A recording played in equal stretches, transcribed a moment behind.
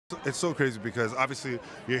It's so crazy because obviously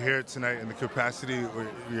you're here tonight in the capacity or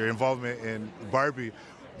your involvement in Barbie,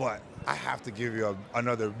 but I have to give you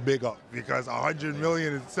another big up because 100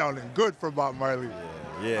 million is sounding good for Bob Marley.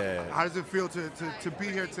 Yeah. How does it feel to be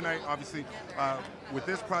here tonight, obviously, with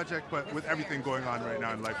this project, but with everything going on right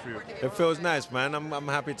now in life for you? It feels nice, man. I'm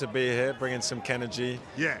happy to be here, bringing some Kenergy.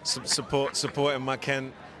 Yeah. Supporting my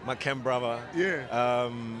Ken brother. Yeah.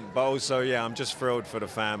 But also, yeah, I'm just thrilled for the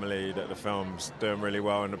family that the film's doing really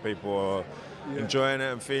well and the people are enjoying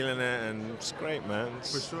it and feeling it, and it's great, man.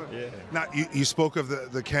 For sure. Yeah. Now, you spoke of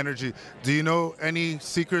the Kenergy. Do you know any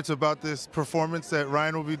secrets about this performance that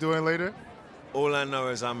Ryan will be doing later? All I know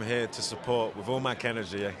is I'm here to support with all my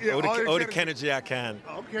Kenergy, all the Kenergy I can.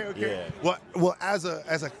 Okay. Yeah. Well, as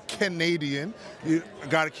a Canadian, you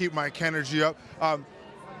got to keep my Kenergy up.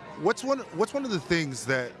 What's one of the things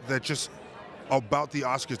that just about the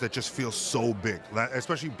Oscars that just feels so big,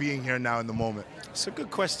 especially being here now in the moment? It's a good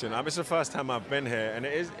question. It's the first time I've been here, and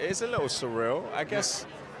it is a little surreal. I guess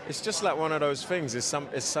it's just like one of those things. It's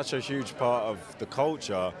such a huge part of the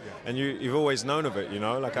culture, and you've always known of it, you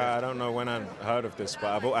know? Like, I don't know when I heard of this,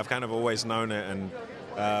 but I've kind of always known it, and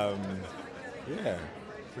yeah.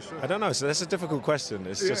 For sure. I don't know. So that's a difficult question.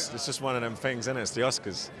 It's just one of them things, isn't it? It's the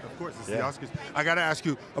Oscars. Of course, it's the Oscars. I got to ask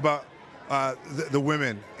you about the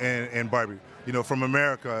women in Barbie. You know, from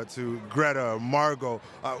America to Greta, Margot.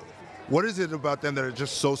 What is it about them that are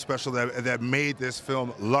just so special that made this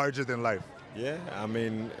film larger than life? Yeah, I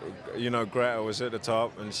mean, you know, Greta was at the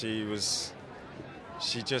top, and she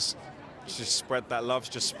just spread that love.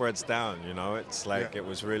 Just spreads down. You know, it's like it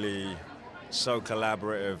was really so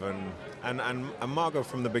collaborative, and Margot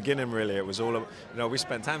from the beginning, really, it was all, you know, we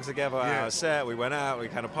spent time together at our set, we went out, we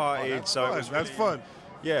kind of partied, That's fun.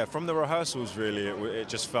 Yeah, from the rehearsals, really, it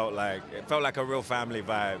just felt like a real family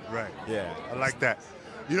vibe. Right. Yeah. I like that.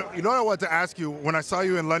 You know what I wanted to ask you, when I saw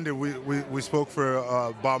you in London, we spoke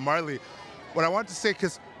for Bob Marley. What I wanted to say,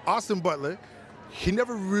 because Austin Butler, he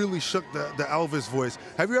never really shook the Elvis voice.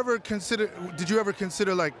 Did you ever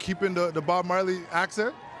consider like keeping the Bob Marley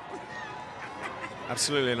accent?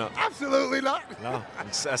 Absolutely not. Absolutely not? No,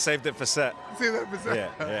 I saved it for set. Saved it for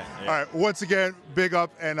set? Yeah. All right, once again, big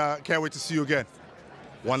up, and can't wait to see you again.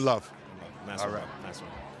 One love. Nice one. Nice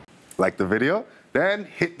one. Like the video? Then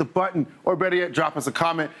hit the button, or better yet, drop us a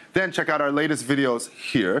comment. Then check out our latest videos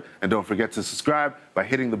here. And don't forget to subscribe by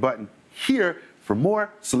hitting the button here for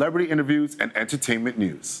more celebrity interviews and entertainment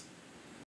news.